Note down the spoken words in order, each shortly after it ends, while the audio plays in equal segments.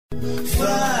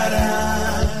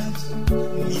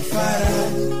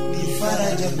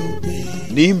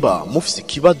nimba mufise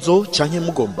ikibazo canke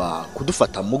mugomba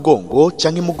kudufata mugongo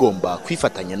canke mugomba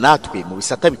kwifatanya natwe mu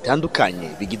bisata bitandukanye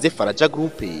bigize Faraja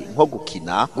Group nko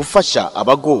gukina, gufasha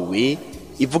abagowe,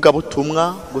 ivuga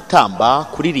butumwa, gutamba,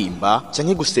 kuririmba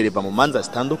canke gusereva mu manza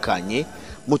zitandukanye,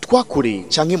 mutwakure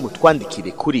canke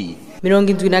mutwandikire kuri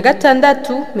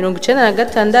 76 96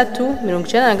 96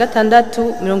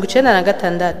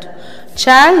 96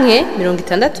 canke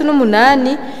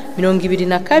 68 22 78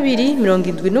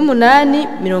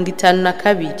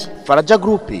 52. Faraja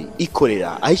Group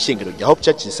ikorera aho ishengero rya Hope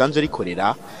Church risanzwe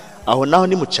rikorera, aho naho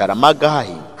ni mu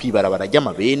Caramagahahi kwibarabara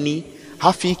ry'amabeni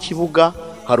hafi y'ikibuga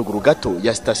haruguru gato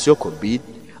ya station Covid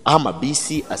aho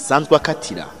amabisi asanzwe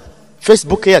akatira.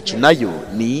 Facebook yacu nayo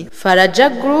ni Faraja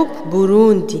Group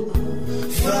Burundi.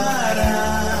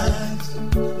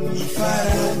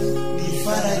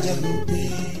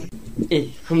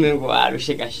 Kumengo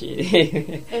warushe gashire.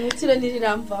 Emutiro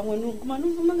niriramvamwe nuguma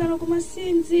numva ngano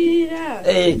kumasinzira.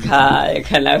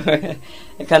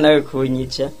 Kanawe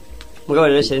kunyica. Mugabo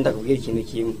rero sheri ndakubwira ikintu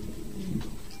kimwe.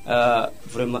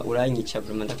 Vraiment uranyica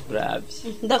vraiment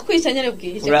ndakuravye. Ndakwica nyene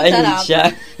bwije.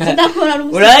 Uranyica. Ndakora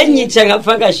n'umusi. Uranyica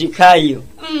ngapfa gashikayo.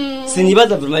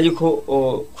 Sinibaza vraiment yuko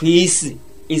kwisi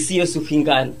isi yose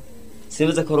ukwingana.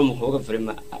 Sinibaza ko ari umukobwa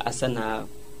vraiment asa nawe.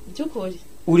 Byukuri.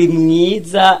 Uri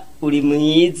mwiza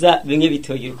bimwe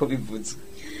bitogira uko bivuzwe.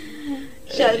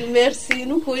 Shari merci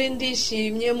nukuri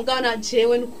ndishimye mugana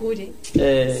jewe nukuri.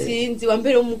 Sinzi wa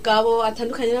mbere umugabo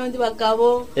atandukanye n'abandi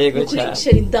bagabo. Nukuri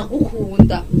sheri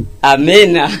ndagukunda.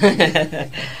 Amena.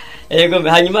 Ego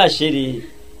hanyuma sheri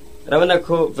urabona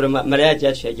ko vraiment mariage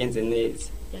yacu yagenze neza.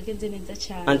 Yagenze neza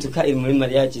cyane. Antuka iri muri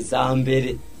mariage za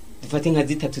mbere. Dufate nka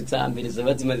zitatu za mbere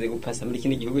zoba zimaze gupasa muri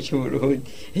kino gihugu cy'u Burundi.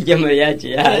 Hirya mariage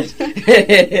yaje.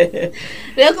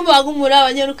 Rero ko bagumura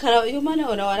abanyarukara uyu mana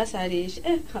ora warasarishe.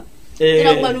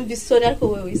 Ngira numva isoni ariko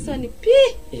wewe isoni pi.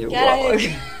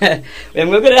 Yarahe.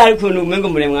 Mwebwe rero hari kuntu umengo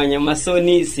muremwanya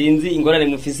amasoni sinzi ingorane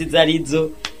mufisi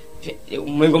zarizo.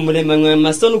 Umengo muremwanya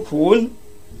amasoni ukuntu.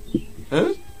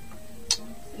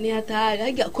 Ni hatari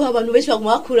hagiye ko abantu benshi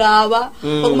baguma kuraba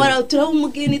bagumara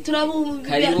turabumugini turabumva.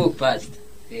 Karibu pastor.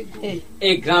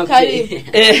 Grand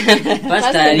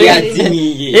pastor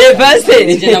yazimiye. Pastor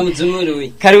nije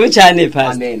namuzumuruye. Karibu cyane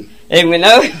pastor. Amen. Mwe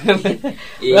nawe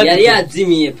yari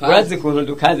yazimiye pastor. Urazi kuntu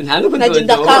dukaze nta nuko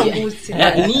ndakangutse.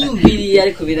 Nimbiri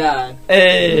ariko biranga.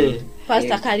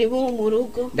 Pastor karibu mu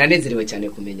rugo. Ndanezerewe cyane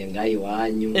kumenya ngayi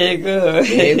wanyu. Ego.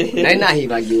 Nari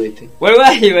nahibagiwe pe. Wewe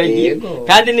wahibagiwe.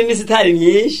 Kandi n'imisi itari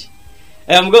myinshi.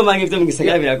 Mugomba ngivyo mu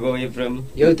gisagara biragoye vraiment.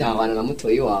 Yo tawana na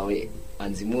mutoyi wawe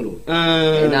anzimuru.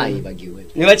 Nahibagiwe.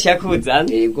 Niba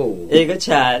cyakuzana? Ego. Ego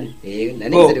cyane.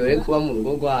 Ndanezerewe kuba mu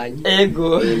rugo rwanyu.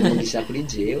 Ego. Mugisha kuri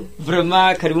jewe.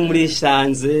 Vraiment karibu muri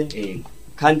shanze. Ego.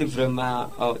 Kandi vraiment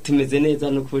tumeze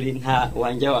neza no kuri nta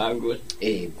wanja wangura.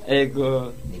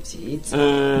 Ego. Ni byiza.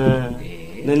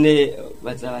 None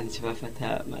bazabanje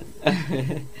bafata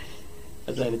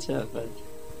bazabanje bafata.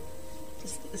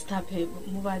 Stop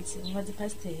mubazi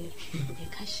pastor.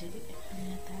 Ekasheri.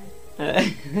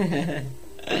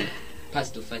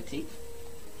 Pastor Fati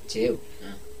jewe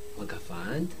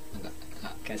magafanda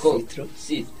kasitro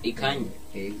si ikanye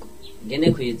ego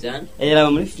ngene kwijana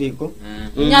era muri frigo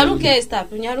nyaruke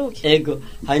stop nyaruke ego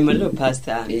hanyuma rero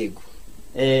pastor ego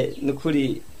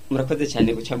nukuri murakoze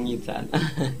cyane guca mwizana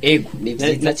ego ni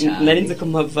byiza cyane narinze ko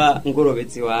mpava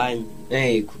ngorobezi wanyu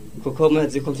ego kuko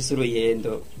murazi ko mfise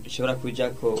uruyendo ushobora kuja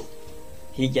ko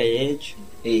hirya yejo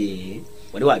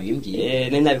wari wabimbwiye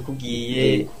nari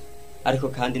nabikubwiye ariko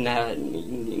kandi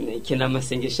kena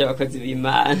amasengesho y'abakozi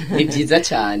b'Imana ni byiza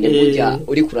cyane burya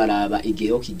uri kuraraba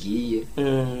igihe kigiye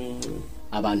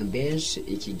abantu benshi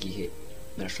iki gihe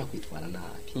barashaka kwitwara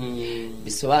nabi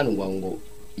bisobanurwa ngo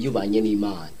yubanye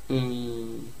n'Imana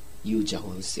yuja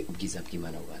hose ubwiza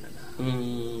bw'Imana bwana nawe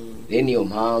rero niyo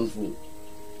mpamvu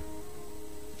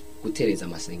gutereza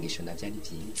amasengesho navyo ari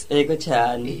byiza. Ego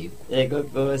cyane. Ego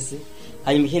gose.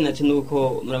 Hanyuma ikindi naco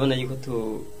nuko murabona yuko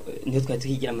niho twari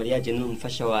tukigira mariage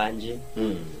n'umufasha wanje.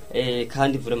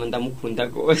 Kandi vraiment ndamukunda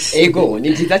gose. Ego ni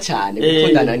byiza cyane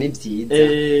gukundana ni byiza.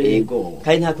 Ego.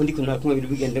 Kandi nta kundi kuntu nakumwe biri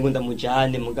bigende ngo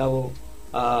ndamujane mugabo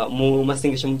mu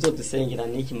masengesho muzodusengera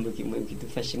niki mu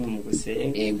kidufashe mu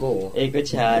gusenga. Ego. Ego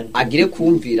cyane. Agire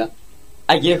kumvira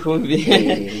agiye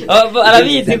kumvira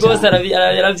arabizi gose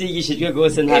arabyigishijwe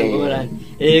gose nta ngorane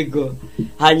ego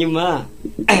hanyuma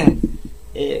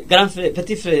grand frère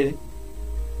petit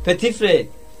frère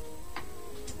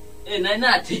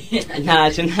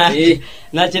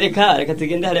ntacyo reka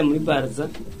tugende hariya muri barza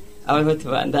aho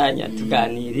tubandanya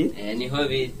tuganiri niho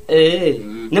biri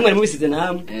nemwe mubisize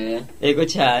namwe ego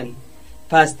cyane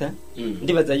Pastor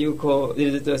ndibaza yuko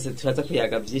rero zose turaza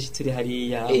kuyaga byinshi turi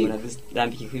hariya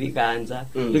muradambika ibiganza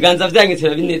ibiganza byanyu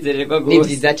turabinezererwa gose ni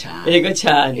byiza cyane yego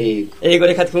cyane yego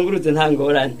reka twunguruze nta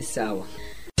ngorane sawa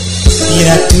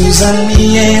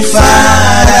iratuzaniye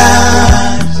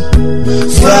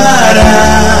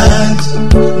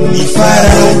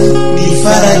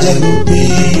Faraja Groupe.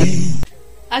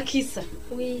 Akisa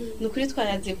nukuri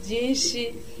twaraze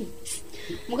byinshi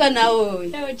muga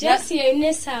nawe just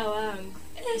yene sawangu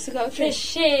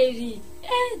fresheri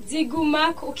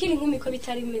zigumako ukiri nkumi ko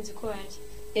bitari bimeze ko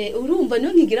ari urumva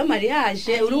niyo nkigira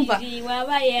mariage urumva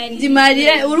wabaye ndi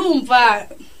mariage urumva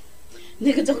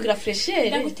ntegezo kugira fresheri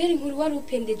ndagutera inkuru wari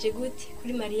upendeje gute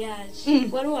kuri mariage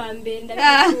wari uwambere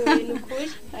ndabikuye nukuri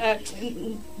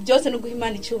byose no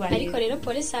guhimana icyubahiro ariko rero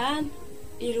police hano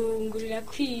irungurira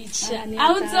kwica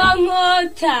aho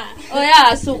uzonkota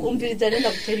oya so umviriza renda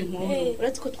gutera inkuru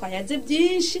uretse ko twayaze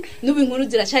byinshi n'ubu inkuru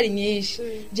ziracari nyinshi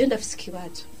je ndafise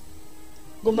ikibazo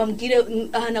ngomba mbwire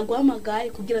ahana guhamagaye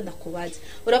kugira ndakubaze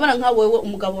urabana nka wewe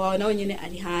umugabo wawe nawe nyene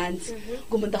ari hanze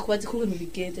ngomba ndakubaze ko ibintu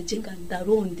bigenze je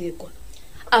ngandaronderwa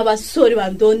abasore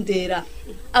bandondera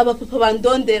abapapa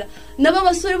bandondera nabo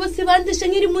basore bose bandeshe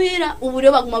nkiri muhira ubu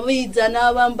rero baguma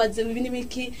bizana bambaze ibintu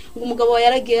biki ngo umugabo wa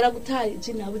yaragera gutaye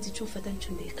je nabuze icyo ufata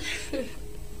nico ndeka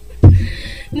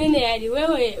nene yari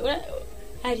wewe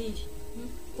ari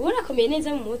urakomeye neza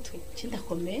mu mutwe je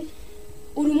ndakomeye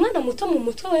uri umwana muto mu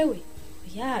mutwe wewe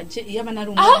yaje iyo abana ari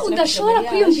umwana aho udashobora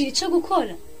kwiyumvira icyo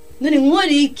gukora none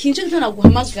nkori kinje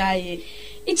naguhamagaye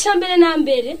icyambere na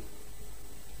mbere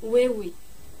wewe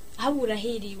habura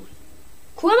hiriwe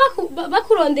kuba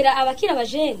bakurondera abakira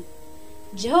abajene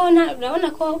jeho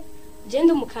urabona ko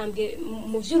genda umukambwe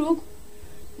mu vy'urugo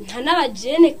nta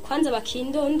n'abajene kwanza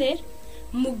bakindondera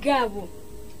mugabo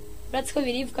uratse ko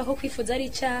birivuga ko kwifuza ari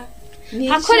icyaha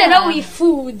hakorera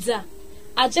wifuza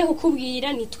aje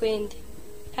kukubwira ni twende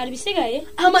hari bisigaye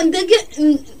ama ndege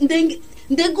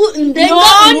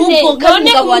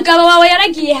none umugabo wawe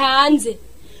yaragiye hanze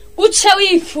uce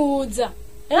wifuza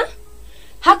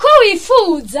hako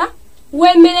wifuza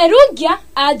wemerera urya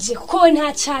aje kuko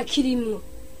nta cyakirimwo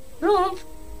urumva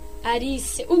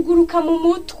arise uguruka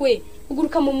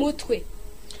mu mutwe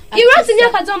urazi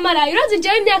imyaka azomara urazi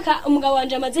jewe imyaka umugabo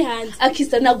wanje amaze hanze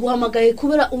Akisa naguhamagaye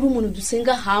kubera uri umuntu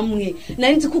dusenga hamwe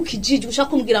nari nzi ko kijiji ushaka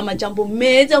kumbwira amajambo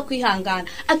meza yo kwihangana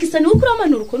Akisa ni ukuri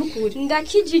amanura uko nukuri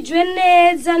ndakijijwe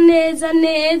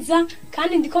neza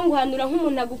kandi ndiko nguhanura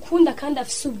nk'umuntu agukunda kandi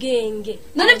afise ubwenge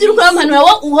none byo ukuri amanura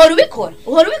wo uhora ubikora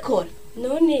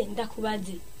none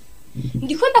ndakubaze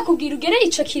ndiko ndakubwira ugere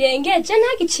ico kirenge je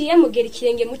ntagiciye mugera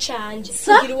ikirenge mu canje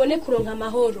kugira ubone kuronka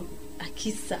amahoro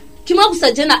Akisa kimwe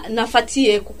gusa je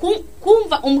nafatiye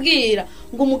kumva umbwira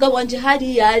ngo umugabo wanje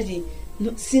hari yari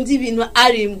sinzi ibintu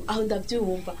ari aho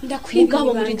ndabyumva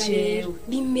mugabo muri jewe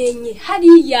bimenye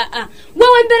hariya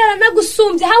wewe mbere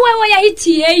aranagusumbye ha wewe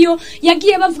yahitiyeyo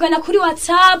yagiye bavugana kuri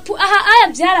WhatsApp aya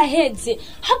byaraheze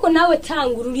hako nawe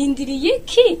tangura urindiriye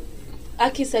iki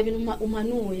Akisa ibintu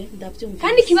umanuye ndabyumva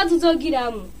kandi kibazo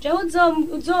uzogiramo jewe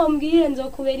uzombwire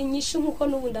nzokubera inyishu nkuko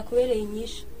nubu ndakubereye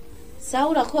inyishu sawa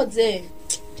urakoze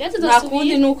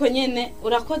nakundi nuko nyene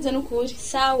urakoze nukuri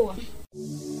sawa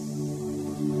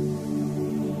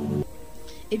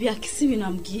ibi Akisi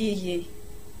binambwiye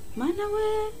mana we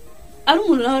ari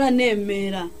umuntu nawe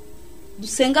aranemera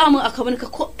dusenga hamwe akaboneka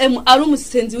ko ari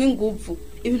umusenzi w'inguvu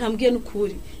ibi ntambwiye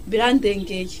nukuri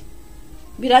birandengeye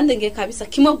kabisa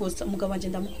kimwe gusa umugabo wanje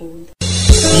ndamukunda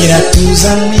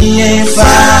iratuzaniye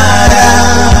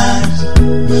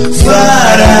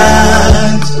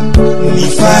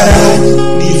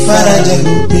Faraja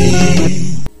Groupe.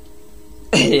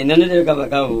 None rero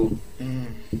kabagabo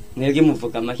mwebwe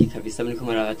muvuga make kabisa muri ko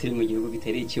maraba turi mu gihugu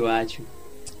gitereye ikiwacu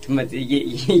tumaze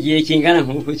igihe kingana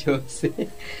nk'uko cyose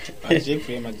aje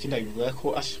kwema jinda bivuga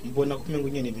ko mbona ko mengo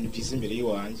nyene ibintu byiza imbere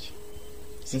yiwanje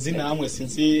sinzi namwe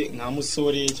sinzi nka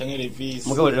musore cyangwa Levis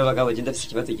mugabo rero bagabo je ndafite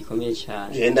ikibazo gikomeye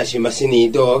cyane je ndashima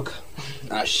sinidoka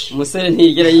umusore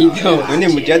ntigera yidoka none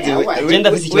mujaze je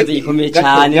ndafite ikibazo gikomeye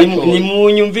cyane ni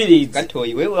munyumvirize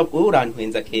gatoyi wewe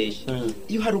urantwenza keshi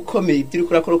iyo hari ukomeye ibyo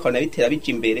urakora ukabona bitera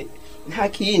bije imbere nta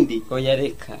kindi oya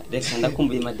reka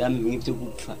ndakumbuye madame bimwe byo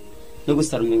gupfa no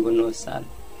gusara umengo no sara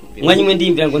mwanya umwe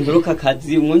ndimbira ngo nturuka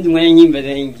akazi umundi mwanya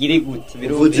nyimbere ngire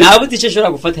gute nabuze icyo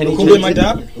shora gufata ni kumbuye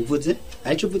madame uvuze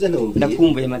ayico uvuze ntumbiye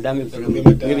ndakumbuye madame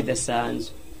bimwe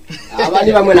bidasanzwe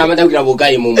abandi bamwe namanda kugira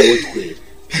bugaye mu mutwe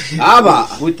aba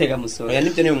gutega musoro oya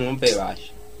nibyo niyo mwumve bashe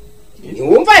ni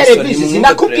wumva Levis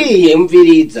sinakubwiye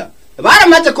umviriza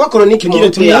baramaze kuba kolonike mu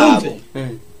mutwe yabo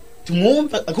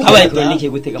tumwumva abaye kolonike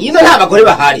gutega ino nta bagore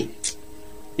bahari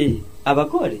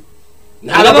abagore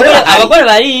abagore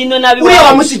bari ino nabi uriya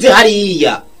wamusize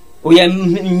hariya oya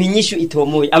minyishu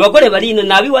itomoye abagore bari ino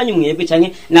nabi wanyu mwebwe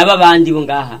canke nababandi bo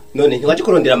ngaha none ntiwaje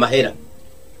kurondera amahera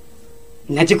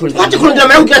naje kurondera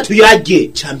amahera kugira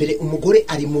tuyage cambere umugore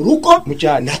ari mu rugo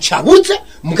nacabutse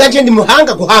muganje ndi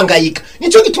muhanga guhangayika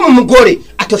nico gituma umugore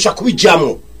atosha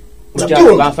kubijamwo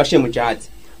bamfashe mujazi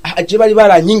aje bari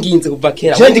baranyinginze kuva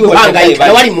kera je ndi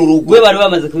guhangayika wari mu rugo we bari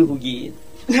bamaze kubikubwira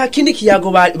nta kindi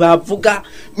kiyago bavuga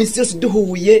misi yose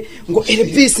duhuye ngo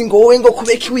Elvis ngo wowe ngo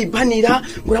kubeki wibanira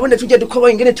ngo urabona tujya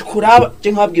dukoba ingene tukuraba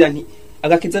je nkababwira nti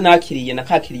agakiza nakiriye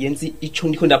nakakiriye nzi ico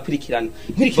ndiko ndakurikirana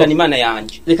nkurikirana imana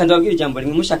yanje reka ndababwira ijambo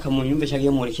rimwe mushaka mu nyumve shaka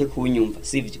iyo mureke kunyumva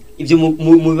sivyo ivyo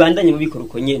mubandanye mubikora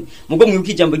uko nyene mubwo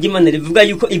mwibuka ijambo ry'Imana rivuga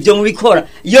yuko ivyo mubikora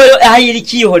yoyo ahiri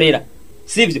kihorera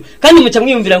sivyo kandi muca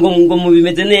mwiyumvira ngo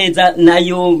mubimeze neza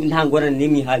nayo ntangorane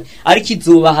nimwe ihari ariko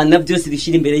izubahana byose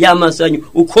bishira imbere y'amaso yanyu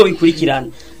uko bikurikirana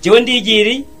jewe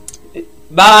ndigiri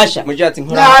basha mujatsi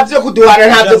nkora ntavyo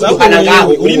kuduhana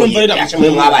ngaho uri numva rero yashamwe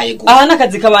mwabaye go aha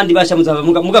nakazi kabandi basha muzava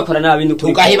mugakora nabi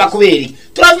n'ukuri tugaheba kuberi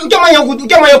turavyo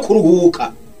ujya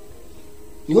kuruhuka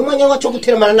niho mwanya wacu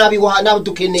guteremana nabi wa nabi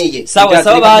dukeneye sawa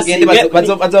basi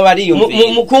bazo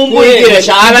bariyumvira mukumbuye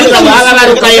baba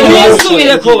barukaye mu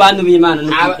subire ko bantu b'Imana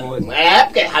n'ukuri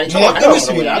mwebwe hari cyo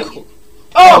bisubirako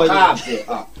kavye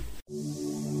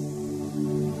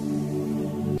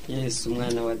Yesu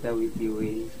umwana wa Dawidi we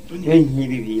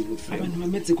nkibi bintu abantu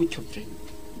bameze gutyo vre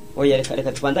oya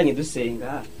reka tubandanye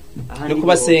dusenga aha no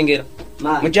kubasengera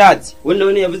mujazi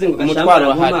wone yavuze ngo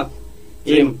gashambara nkoma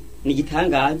ni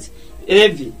gitangaza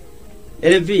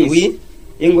Elvis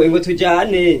ingo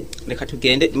tujane reka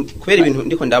tugende kubera ibintu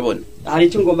ndiko ndabona hari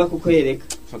icyo ngomba kukwereka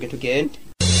fage tugende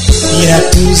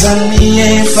iratuzaniye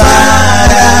ni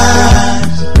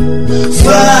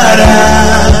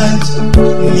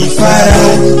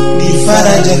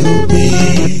Faraja Groupe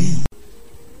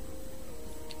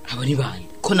abo ni bande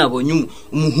ko nabonye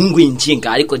umuhungu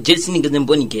yinjinga ariko Jesse nigeze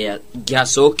mbona igihe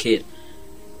yasohokera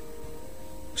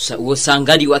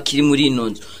usanga ari wakiri muri ino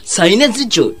nzu saa yine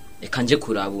z'ijoro reka nje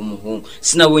kuraba umuhungu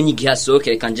sinabonye igihe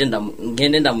yasohokera reka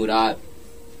ngende ndamuraba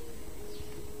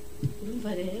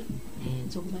urumva rero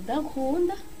nzoguma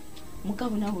ndakunda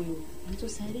mugabo nawe uyu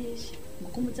nzosarisha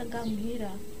ngo umuza ngamuhira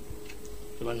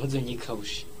abantu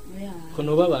zonyikabushe ko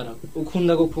nobabara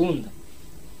ukunda gukunda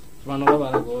abantu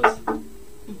babara gose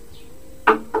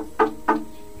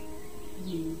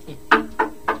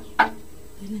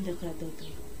ninde kora dodo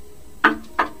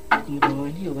umugabo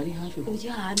ntiyo bari hafi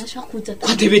oya nashaka kuza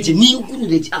kwatebeje ni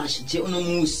ugurureje ashije uno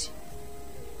musi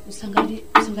usanga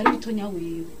ari bitonya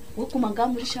wiwe wo kumanga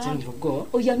muri shambre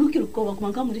oya ntukira ubwoba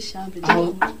kumanga muri shambre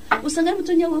usanga ari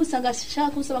bitonya wiwe usanga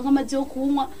ashaka usaba nk'amazi yo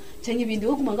kunywa cyangwa ibindi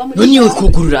wo kumanga muri none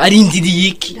ukugurura ari indiri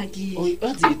iki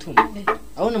bazi bituma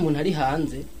abona umuntu ari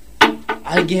hanze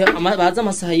agiye baza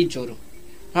amasaha y'ijoro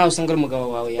nta usanga ari umugabo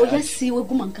wawe yaje oya siwe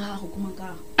guma ngaho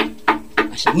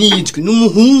asha nijwe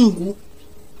n'umuhungu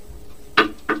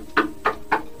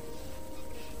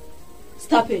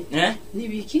Stape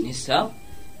nibiki ni sawa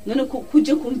none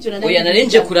kuje kumjura nayo oya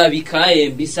narenje kurabika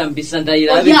mbisa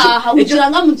ndayirabe oya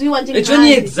ujuranga mu nzu yiwanje ejo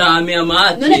ni examen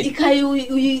amati none ikaye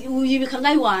uyibika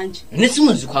ngayi wanje nese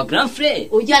muzi kwa grand frère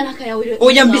oya nakaya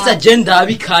oya mbisa agenda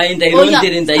abikaye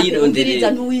ndayirondere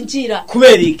ntuwinjira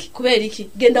kubera iki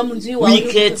genda mu nzu yiwawe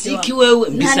wiketse iki wewe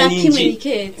mbisa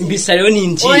ninjira mbisa rero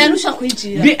ninjira oya nusha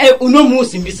kwinjira uno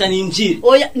musi mbisa ninjira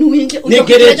oya ntuwinjira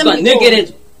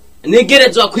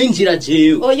negerezwa kwinjira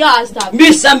jewe oya stop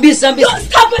mbisa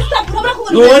stop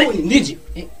urabura none ndije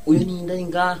uyu ni ndari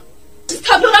ngaha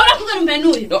stop urabura kugana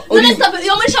mbenuye none stop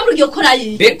yo muri shambre ugiye gukora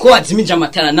yi be ko azimije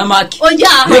amatara namaki oya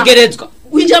negerezwa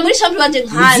winjira muri shambre wanje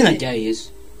nkane izina rya Yesu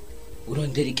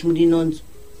urondera iki muri nonzo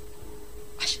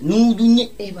nudunye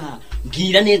eba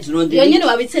mbwira neza urondera yo nyene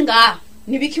babitse ngaha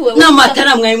nibiki wewe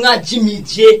n'amatara mwaye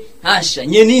mwajimije hasha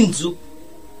nye n'inzu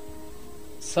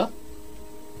sa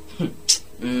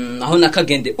aho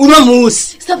nakagende uno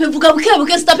musi stop vuga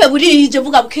buke stop burije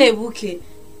vuga buke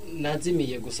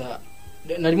nazimiye gusa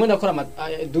narimo ndakora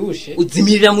dushe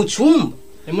uzimirira mu cyumba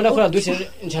narimo ndakora dushe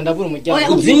ncandabura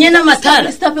umuryango uzinye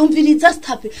n'amatara stop umviriza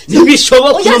stop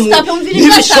ntibishoboka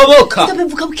ntibishoboka stop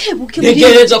vuga buke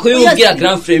negereza kubibwira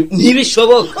grand frère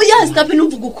ntibishoboka oya stop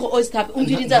numvuga uko stop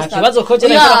umviriza stop kibazo ko je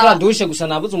nakora dushe gusa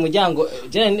nabuze umuryango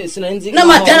je sinanzi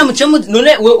n'amatara mu cyumba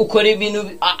none we ukora ibintu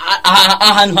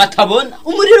ahantu hatabona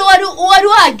umuriro wari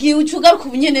wagiye ucugaruka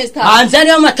ubunyene stop hanze ari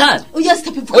amatara oya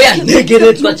stop vuga oya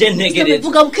negerezwa je negerezwa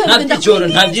vuga buke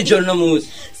ntabyijoro no muzi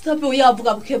stop oya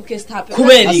vuga buke stop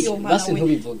kubera iki basi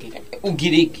ntubivuge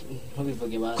ugira iki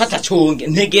ntubivuge basi ko atacunge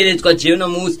ntegerezwa jewe no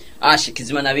musi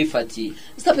kizima nabifatiye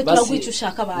Stop Basi, turagwica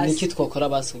ushaka basi niki twakora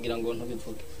basi kugira ngo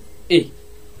ntubivuge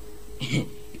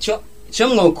ico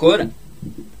mwokora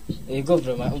ego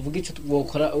vraiment uvuga ico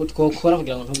twokora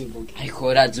kugira ngo ntubivuge ariko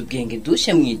urazi ubwenge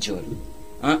dushe mwijoro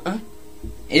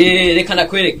reka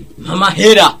ndakwereke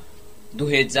mpamahera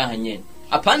duheza aha nyene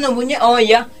apana mbunye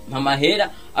oya mpamahera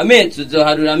amezi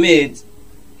uzoharura amezi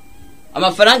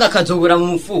amafaranga akazobura mu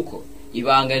mufuko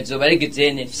ibanga rizoba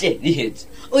rigezene riheze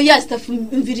oya staff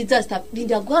mviriza staff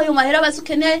linda gwayo mahera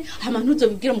basukeneye hama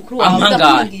ntuzobibwira mukuru wawe Amangara.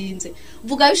 ndakwinginze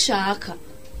vuga bishaka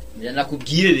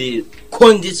nakubwire rero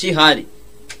ko ndetse ihari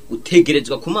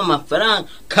utegerezwa kuma amafaranga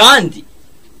kandi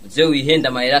uze wihenda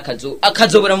amahera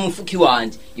akazobura mu mufuki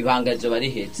wanje ibanga rizoba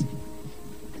riheze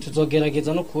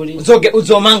tuzogerageza no kuri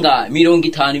uzomanga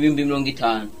 50 ibimbi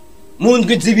 50 mu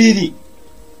ndwi zibiri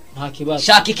nta kibazo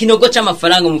shaka ikinogo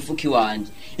c'amafaranga mu mufuki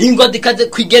wanje ingodi kaze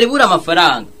kwigera ibura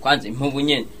amafaranga kwanze impubu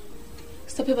nyene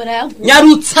staff barayaguha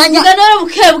nyarutsanya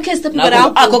nganora buke staff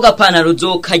barayaguha ako gapantaro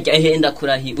uzokarya henda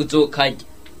kurahi uzokarya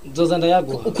nzoza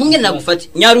ndayaguha ukunge nagufata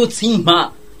nyarutsi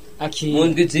impa aki mu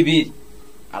ndwi zibiri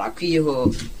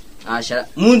arakwiyeho ashara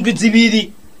mu ndwi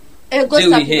zibiri ego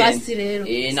staff basi rero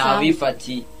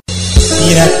nabifati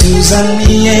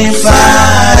iratuzaniye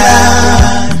Faraja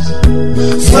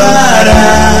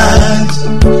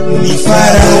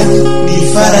ni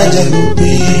Faraja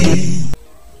Groupe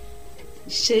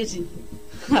sheri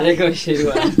ariko sheri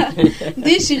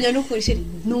ndishimye no kushiri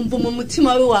numva mu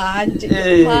mutima we wanje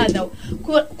mwana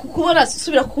kubona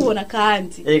subira kubona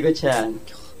kandi ego cyane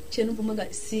cyo numva manga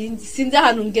sinzi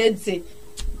ahantu ngeze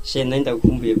sheri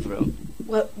ndakumbuye bro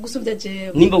gusubya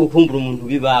jewe nimba gukumbura umuntu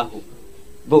bibaho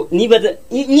bo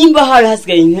nimba hari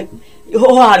hasigaye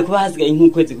hari kuba hasigaye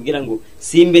nk'ukwezi kugira ngo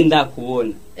simbe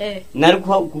ndakubona nari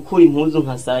gukura impuzu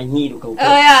nkasara nkiruka kuko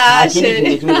akindi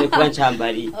kintu kimwe kuba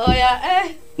ncambari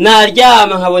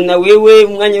naryama nkabona wewe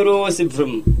umwanya wose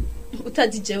vrum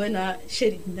utazi jewe na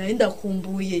sheri nari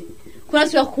ndakumbuye kuri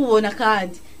asubira kubona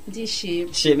kandi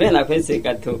ndishimye sheme nakwese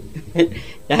gato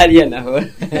yari naho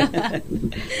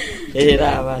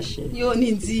era abashe yo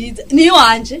ni nziza ni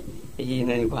wanje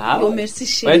nari kwawe yo merci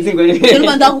sheri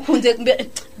rero ndagukunze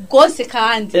gose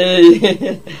kandi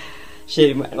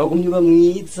sheri wagumye uba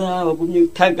mwiza wagumye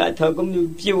utagata wagumye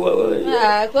ubyiwa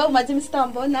kwa umaze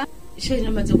imistambona sheri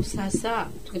namaze gusasa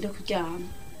tugenda kuryama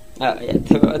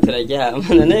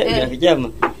turaryama none kuryama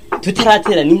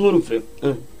tutaratera n'inkuru vre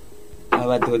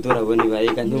abadodora bone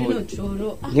barega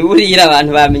ntiburira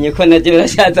abantu bamenye ko naje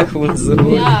barashatse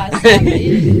kunzuru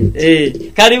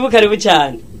karibu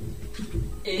cyane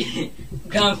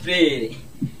grand frère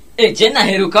je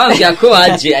naheruka wambwira ko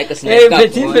waje ariko sinabwa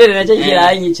petit frère naje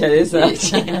giranyica resa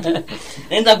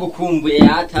enda gukumbuye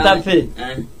Tape.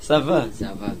 Ça va bien.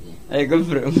 Ego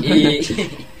bro.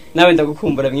 Nawe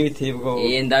ndagukumbura mw'ibiteye ubwo.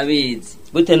 Ndabizi.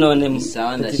 Gute none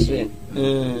sawa ndashimye.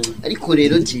 Ariko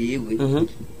rero jewe.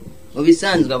 Mu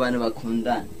bisanzwe abantu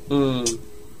bakundana.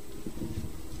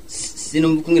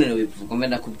 Sinumva kumwe no bivuga mbe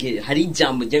nakubwira hari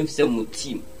ijambo je mfise mu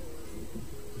mutima.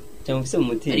 Jambo mfise mu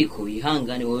mutima. Ariko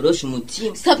wihangane woroshe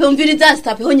umutima. Stape umviriza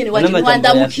stape honyene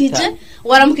wandamukije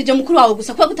waramukije mukuru wawe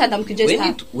gusa kwa gutandamukije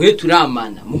stape. We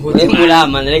turamana muhoze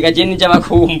muramana rega je nije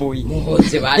bakumbuye.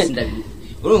 Muhoze basi ndabi.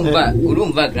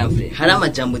 Urumva grand frère hari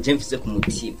amajambo je mfise ku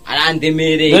mutima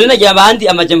arandemereye. None nagira abandi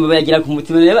amajambo bayagira ku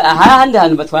mutima reba ahandi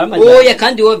hantu batwara amajambo. Oya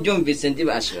kandi wo byumvise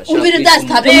ndibashira. Umviriza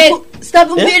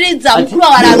stape umviriza mukuru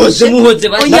wawe ararusha. Muhoze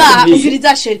basi. Oya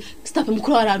umviriza sheri stape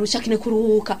mukuru wawe ararusha kine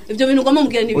kuruhuka. Ibyo bintu ngoma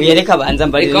mubwira nibi. Uyereka banza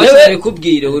mbarire. Wewe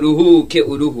kubwire uruhuke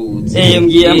uruhutse.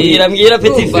 Mbwira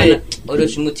petit frère.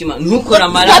 Orosha umutima ntukora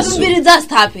amaraso. Stape umviriza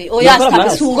stape. Oya stape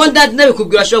suko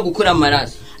ndabikubwira ashobora gukora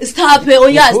amaraso. Stape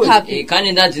oya stape.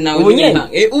 Kandi ndazi nawe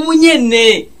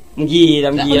ubunyene.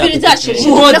 Mbwira.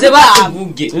 Muhoze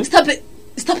bavuge.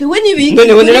 Stape we nibiki.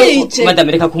 None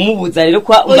madame reka kumubuza rero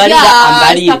kwa umbarira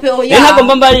ambarira.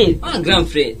 Ntabwo mbarira. Grand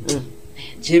frère.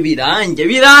 Je biranje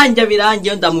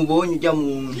ndamubonye ujya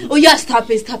mu. Oya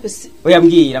stape. Oya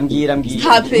mbwira.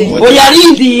 Stape. Oya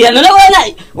rindira none wena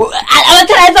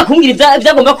abataraza kumbwira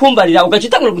ibyagomba kumbarira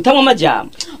ugacitangura gutamwa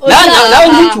amajambo. Nawe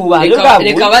ntituba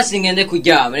reka basi ngende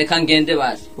kuryama reka ngende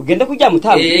basi. Ugende kuryama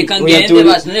utamwe. Reka ngende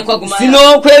basi none kwa guma.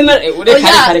 Sinokwemera ureka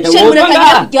wowe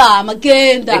kuryama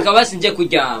genda. Reka basi nje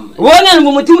kuryama. Wone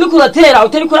mu mutima uri kuratera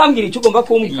utari kurambwira icyo ugomba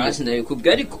kumbwira. Basi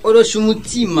ndabikubwira ariko orosha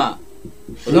umutima.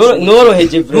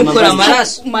 Noroheje vraiment. Nukora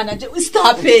amaraso. Manager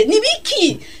stape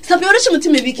nibiki. Stape yoroshe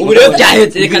umutima ibiki. Ubure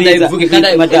byahetse reka ndabivuge kandi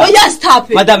oya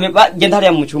stape. Madame genda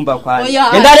hariya mu cyumba kwanje.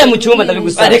 Genda hariya mu cyumba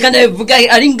ndabigusaba. Reka ndabivuga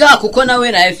ari nga kuko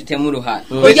nawe nayefite mu ruhara.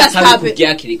 Oya stape.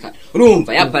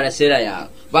 Urumva ya parasera yawe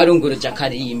barunguruje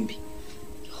akarimbi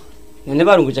none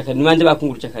barunguje akarimbi bande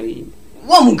bakunguruje akarimbi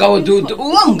wa mugabo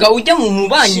ujya mu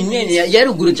mubanyi nyene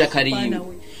yaruguruje akarimbi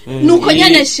nuko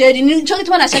nyene sheri nico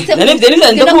gituma nashatse none vyo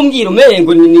nivyo ndakumbwira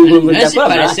umengo ni ngo ndakora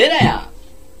parasera ya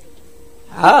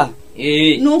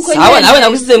nuko sawa nawe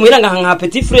nagusize muhira nka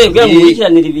petit frère kugira ngo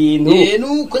murikiranire ibintu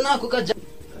nuko nako kaja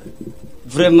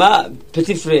vraiment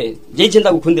petit frère je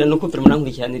ndagukundira nuko vraiment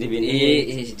nankurikiranira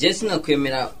ibintu je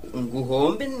sinakwemera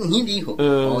nguhombe nkiriho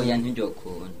oya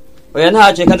ntijokona oya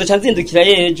ntaje kanza canzindukira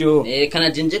yejo kana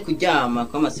nje kuryama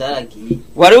kwa masaragi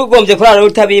wari ugombye kurara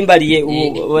utabimbariye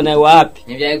ubona wapi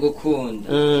nivyaye gukunda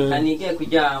kanigiye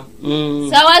kuryama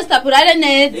sawa stapurare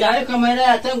neza ariko amahera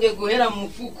yatangiye guhera mu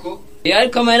mufuko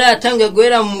kamera yatangiye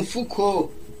guhera mu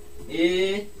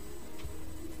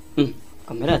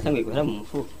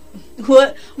mufuko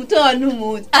mutowa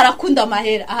n'umuntu arakunda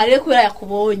amahera aha rero kubera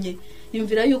yakubonye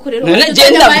yumvira yuko rero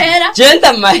genda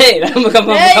amahera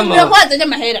yumvira ko wazanye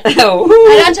amahera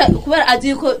araca kubera azi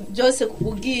yuko byose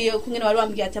ugiye kumwe wari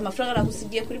wambwiye ati amafaranga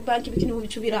aragusigiye kuri banki biki n'ubu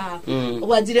bicu biraha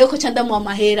ubu azi rero ko canda mu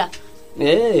amahera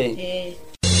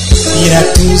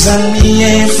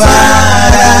iratuzaniye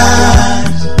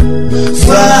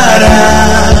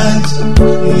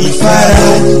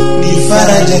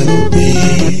Faraja Groupe.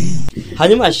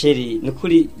 Hanyuma sheri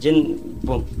nukuri je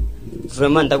bon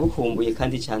vraiment ndagukumbuye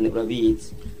kandi cyane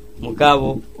urabizi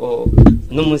mugabo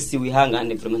no musi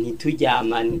wihangane vraiment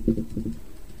ntituryamane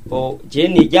je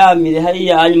niryamire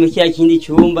hariya hanyuma kiya kindi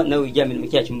cyumba nawe uryamire mu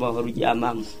kiya cyumba aho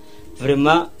uryamamo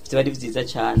vraiment byari byiza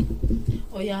cyane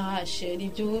oya sheri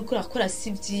ibyo urakora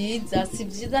si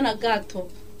byiza na gato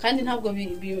kandi ntabwo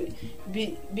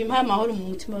bimpaye amahoro mu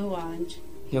mutima wanje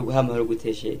ntiyo guha amahoro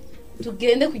guteshe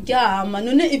tugende kuryama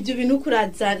none ibyo bintu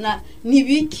kurazana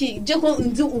nibiki je ko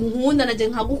nzi unkunda naje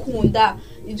nkagukunda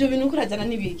ibyo bintu kurazana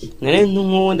nibiki none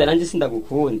ntunkunda nanje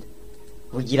sindagukunda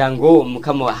kugira ngo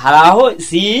mukamo haraho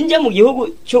sinje mu gihugu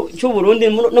cyo Burundi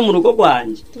no mu rugo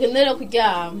rwanje tugendera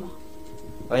kuryama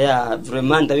oya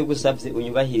vraiment ndabigusavye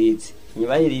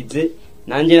unyubahirize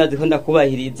nanje ndakunda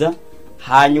kubahiriza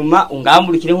hanyuma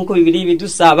ungamburikire nkuko bibiri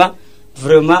bidusaba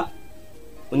vraiment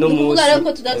uno musi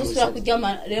ariko tudadusura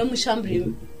kuryama rero mushambire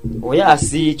oya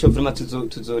si cyo vraiment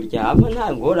tuzoryama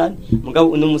nta ngorane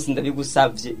mugabo uno musi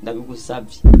ndabigusavye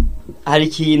hari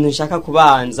ikintu nshaka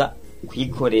kubanza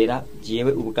kwikorera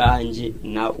jewe ubwanje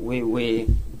na wewe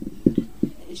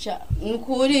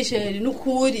nukuri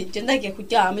je ndagiye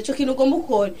kuryama ico kintu ugomba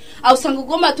ukora aho usanga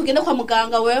ugomba tugenda kwa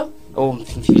muganga wewe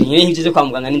mfiriye nk'ivyo kwa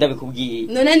muganga ndabikubwiye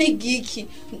none ni giki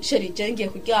sheri je ngiye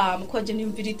kuryama ko je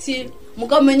nimvira iti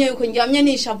mugabo menye yuko ndyamye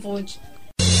nishavuje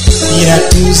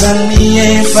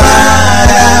iratuzaniye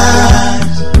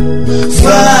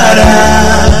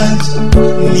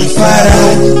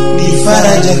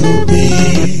Faraja Groupe.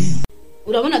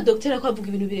 Urabona docteur ko avuga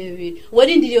ibintu birebire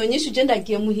warindiriye nyinshi je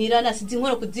ndagiye muhira nasize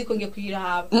inkoro kuziko ngiye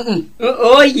kuyiraba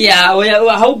oya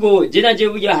ahubwo je naje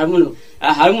burya hari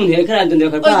umuntu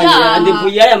yekarandondera karwanya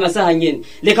andevuye aya masaha nyene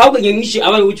reka ahubwo nyinshi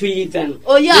abari ucu yizana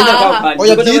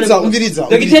oya byiza umviriza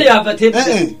docteur yafate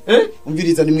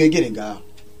umviriza nimwegere ngaho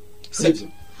sivyo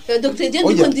docteur je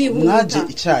ndiko ndihuta mwaje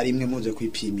icari imwe muje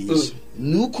kwipimisha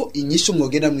nuko inyisho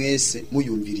mwogera mwese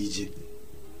muyumvirije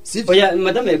oya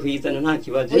madame yakuyizana nta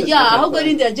kibazo oya ahubwo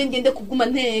rindira je ngende kuguma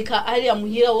nteka ari ya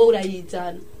muhira wowe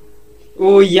urayizana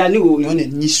oya ni wowe none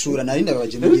nyishura nari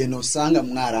ndabaje mu gihe nosanga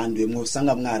mwaranduye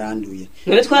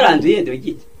none twaranduye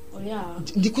dogite oya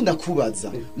ndikunda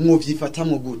kubaza mwovyifata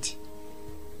gute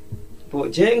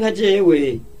je nka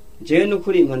jewe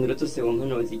nukuri impanuro zose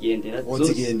wompano zigendera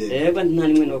eba nta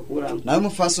nimwe nokuramo nawe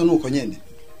mufaso nuko nyene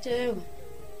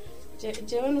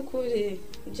jewe nukuri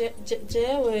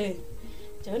jewe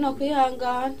no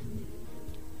kwihangana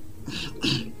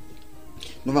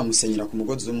nuba musenyera ku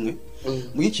mugozi umwe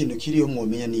mu ikintu kiriho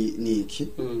mwomenya ni iki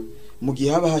mu gihe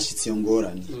haba hashitse iyo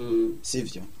ngorane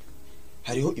sivyo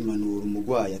hariho impanuro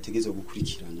umugwayi ategezwe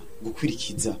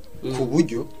gukurikiza ku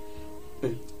buryo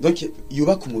donc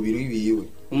yubaka umubiri wiwe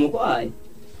umugwayi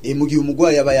mu gihe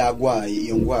umugwayi aba yagwaye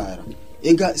iyo ngwara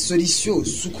ega solution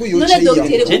suko yoce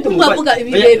uvuga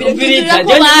ibirebire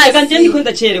kandi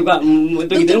ndikunda cererwa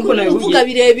dogite nuko navuga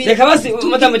birebire reka basi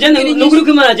madamu jana nukuri ko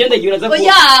imana agenda giraza ko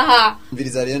oyaha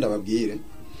mviriza rero ndababwire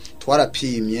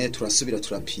twarapimye turasubira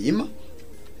turapima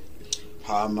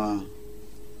hama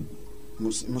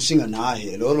mushinga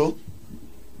ntahe roro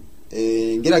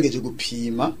ngerageje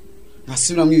gupima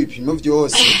nkasubiramwe ibipimo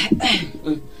byose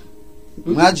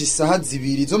mwaje isaha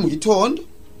 2 zo mu gitondo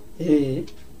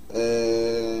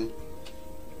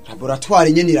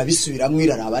laboratoire nyene irabisubiramwe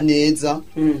iraraba neza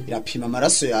irapima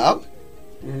amaraso yawe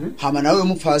hama nawe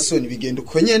mupfasoni bigenda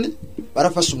uko nyene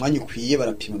barafasha umwanya ukwiye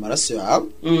barapima amaraso yawe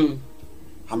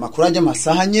amakuru ajya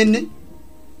amasaha nyene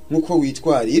nkuko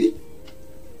witwarira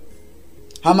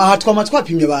hama hatwama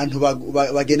twapimye abantu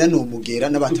bagenda no mugera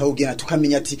n'abatawugenda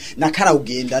tukamenya ati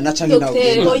nakarawugenda na canke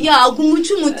nawugenda Dr. oya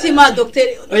gumuca umutima Dr.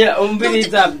 oya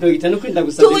umbiriza Dr. nukurinda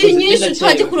gusaba tu inyishu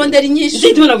twaje kurondera inyishu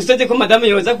nditubona gusabye ko madame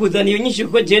yoza kuzana iyo nyishu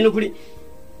kuko je nukuri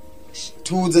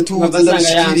tuze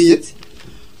ndabishikiriye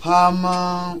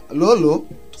hama lolo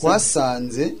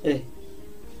twasanze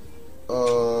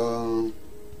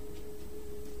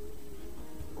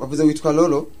wavuze witwa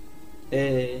lolo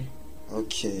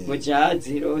okay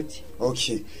mujazi roti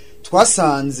okay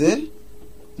twasanze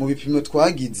mu bipimo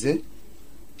twagize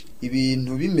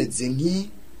ibintu bimeze nki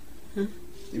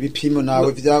ibipimo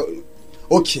nawe vya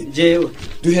okay jewe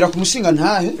duhera ku mushinga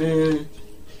ntahe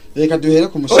reka duhere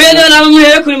ku mushinga oya naba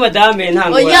muhere kuri madame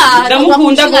ntango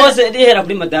ndamukunda gose rihera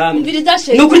kuri madame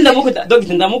nuko ndamukunda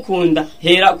Dr. ndamukunda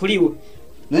hera kuri we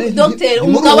Dr.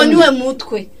 umugabo niwe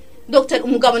mutwe Dr.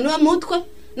 umugabo niwe mutwe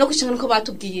no kushaka nuko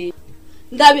batubwiye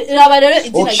ndabiraba rero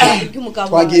izina ry'umugabo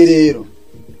twagiye rero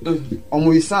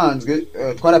mu bisanzwe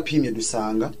twarapimye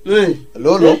dusanga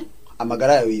lolo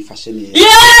amagara yawe yifashe neza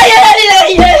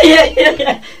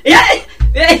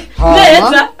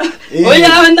neza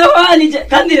oya ndawanije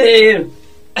kandi rero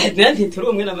nati turi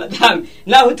umwe na madame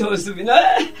naho utosubi na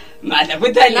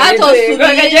madakutanye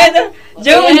natosubigenda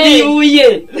je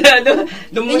undiuye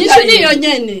inyishu niyo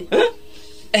nyene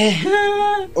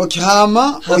okay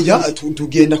hama oya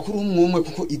tugenda kuri umwe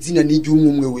kuko izina ni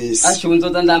ry'umwe wese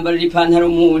ashunzoza ndambarira ipantaro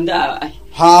mu nda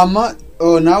hama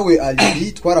nawe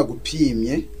alibi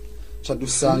twaragupimye cha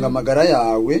dusanga amagara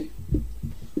yawe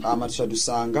hama cha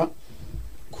dusanga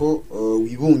ko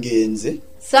wibungenze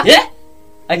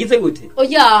agize gute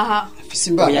oyaha afise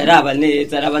imbaraga oya raba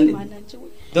neza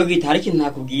Dogita hari ikintu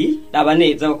nakubwiye raba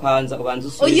neza kwanza ubanza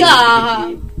usubire oyaha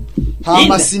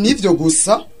hama sinivyo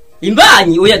gusa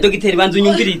imbanyi oya dogiteri banza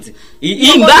unyumvirize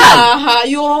imbanyi oyaha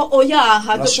yo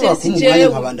oyaha Dr. Sijewe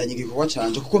nkabandanye igikorwa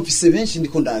canje kuko mfise benshi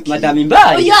ndiko ndakira madame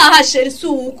imbanyi oyaha sheri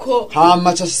suko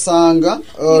hama casanga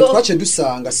twace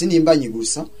dusanga sinimbanyi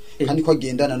gusa kandi ko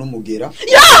agendana n'umugera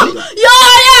ya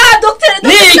Dr.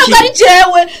 ntabwo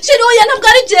jewe sheri oya ntabwo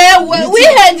ari jewe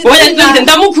wihenze oya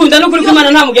ndamukunda no kuri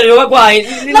kwimana nta mugera bagwaye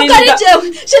ntabwo ari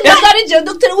jewe sheri ntabwo ari jewe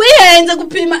Dr. wihenze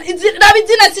gupima rabi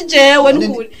izina si jewe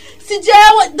n'ukuri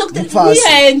sijewe Dr.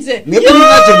 wihenze mwebwe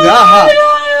mwaje ngaha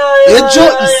ejo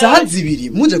isaha zibiri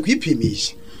muje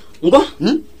kwipimisha ngo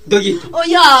Dogita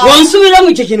oya wonsubira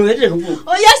mu cyo kintu hejeje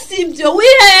kuvuga oya sivyo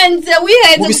wihenze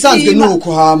mu bisanzwe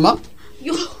nuko hama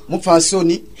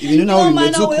mupfasoni ibintu naho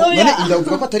bimeze uko none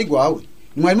indavuga ko atari gwawe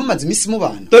mwari mumaze imisi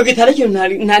mubana Dogita ari kintu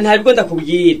ntabwo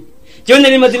ndakubwira je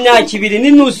nari maze imyaka 2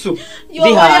 n'inusu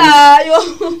bihana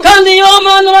kandi yo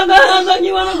manu ragahanza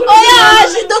nyibana kuri oya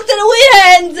shi Dr.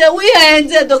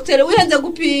 wihenze Dr. wihenze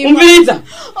gupima umviriza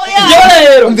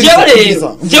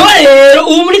jewe rero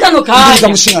ubu muri kano kaje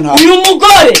uyu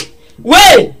mugore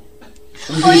we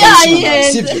oya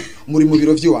yihenze muri mu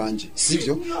biro vy'iwanje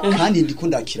sivyo kandi ndiko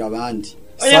ndakira abandi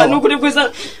oya nukuri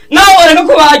kwisa nawe ureka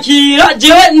kubakira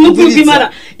jewe nukuri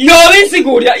kwimana yo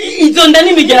bisigurira izo nda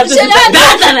n'imigera byose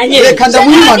ndazananye reka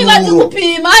ndamumanuro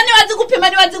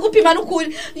nibazi gupima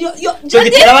nukuri yo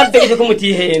Dogitera bategetse ko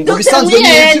mutihenda bisanzwe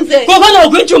n'ibyo kuko no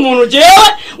kwica umuntu jewe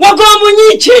wagomba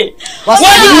unyice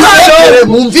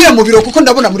mumvire mu biro kuko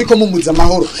ndabona muri ko mumuza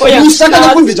amahoro mushaka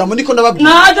no kumva ijambo ndiko ndababwira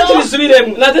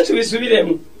nade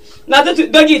tubisubiremo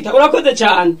Dogita urakoze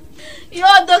cyane yo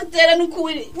Dr.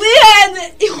 nukuri wihenze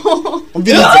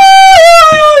umviriza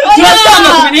turatama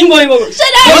kubiringo ingo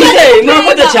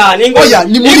murakoze cyane oya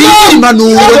ni muri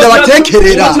impanuro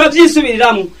ndabatekerera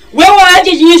turabyisubiriramo wewe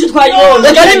waje inyishu twayibonye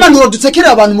reka impanuro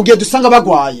dutekerera abantu mu gihe dusanga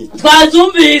bagwaye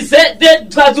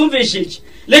twazumvishije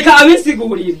reka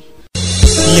abisigurire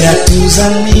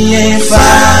iratuzaniye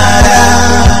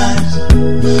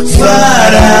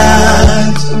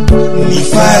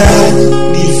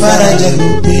Faraja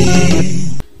Groupe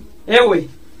ewe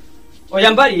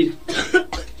oya mbarira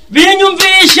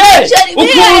binyumvishe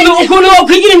ukuntu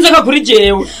wakwigira inzoka kuri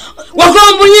jewe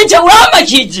wagomba unyice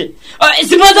uramakije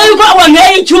sibaza yuko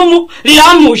wanteye icumu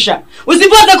riramusha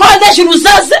usibaza ko handashira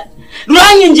urusase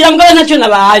ruranyinjira mbwa ntacyo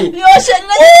nabaye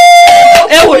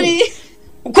ewe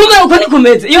kumera uko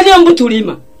nikomeze iyo niyo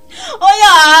mbuturima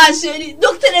oya sheri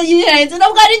Dr. yihenze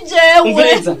ntabwo ari jewe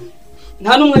umviriza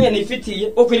nta n'umwanya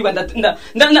nifitiye wo kwirirwa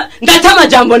ndatama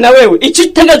jambo na wewe icyo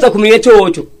utangaza kumenya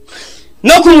cyoco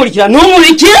no kumurikira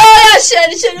ntumurikira oya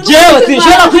sheri jewe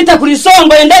sinshobora kwita kuri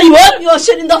songo yenda ribona yo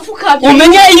sheri ndafukabye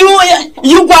umenye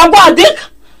iyo ugwagwadika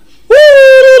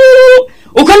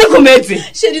uko nikomeze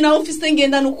sheri nawe ufise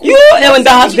ngenda nuko ewe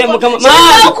ndahazwe mukama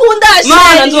mana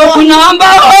mana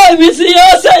nzokunamba imisi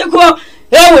yose yuko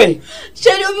ewe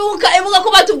sheri ibuka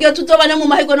ko batubwiye tuzobana mu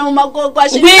mahego no mu magorwa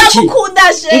sheri Wiki. ndagukunda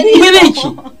sheri Wibiki.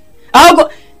 Ahubwo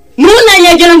nuna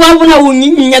yegera ngo abuna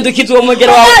unyandukiza uwo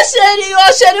mugera wawe.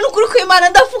 sheri nukuri kwimana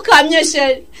ndafukamye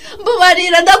sheri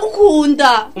mbabarira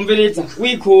ndagukunda Umviriza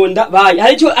wikunda bayi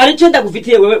harico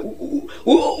ndagufitiye wewe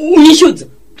unyishyuza.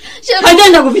 Hajya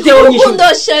ndagufitiye wewe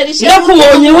unyishyuza. sheri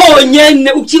Ndakubonye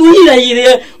honyene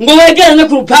ukiwirahire ngo wegerane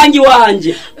ku rupangi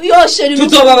wanje. yo sheri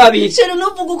Tuzoba babiri. sheri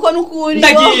nuvuga uko nukuri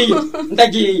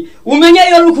Ndagiye umenye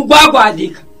iyo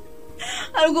rukugwagwadika.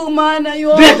 ariko mana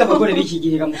yo Beka bakore biki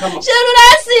gihe kamukama. sheri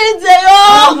urasinze yo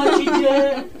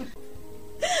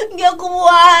ngiye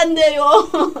kubuhande yo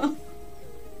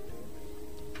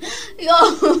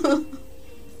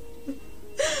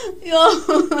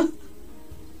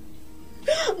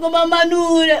ngo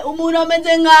mamanure umuntu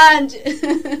ameze nkanje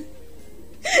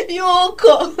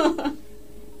yuko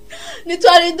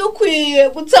nitwari dukwiye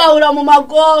gutahura mu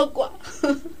magorwa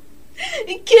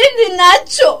ikindi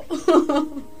naco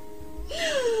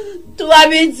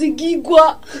tubabizigigwa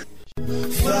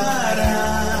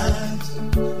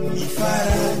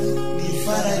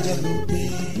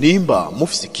nimba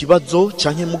mufise ikibazo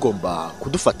canke mugomba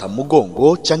kudufata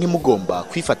mugongo canke mugomba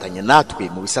kwifatanya natwe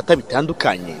mu bisata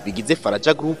bitandukanye bigize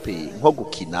Faraja Group nko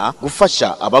gukina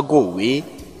gufasha abagowe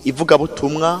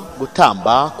ivugabutumwa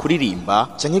gutamba kuririmba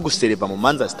canke gusereva mu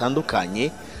manza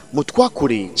zitandukanye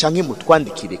mutwakure canke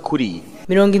mutwandikire kuri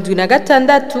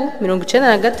 76 96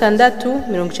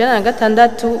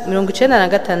 96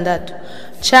 96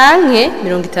 canke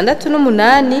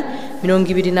 68 22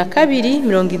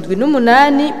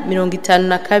 78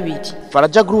 52.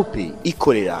 Faraja Group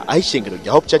ikorera aho ishengero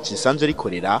rya Hope Church risanzwe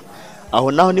rikorera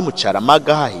aho naho ni mu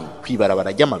Caramaga hahi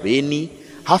kwibarabara ry'amabeni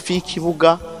hafi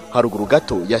y'ikibuga haruguru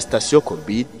gato ya station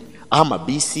Covid aho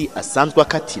amabisi asanzwe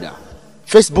akatira.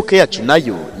 Facebook yacu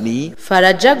nayo ni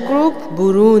Faraja Group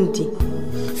Burundi.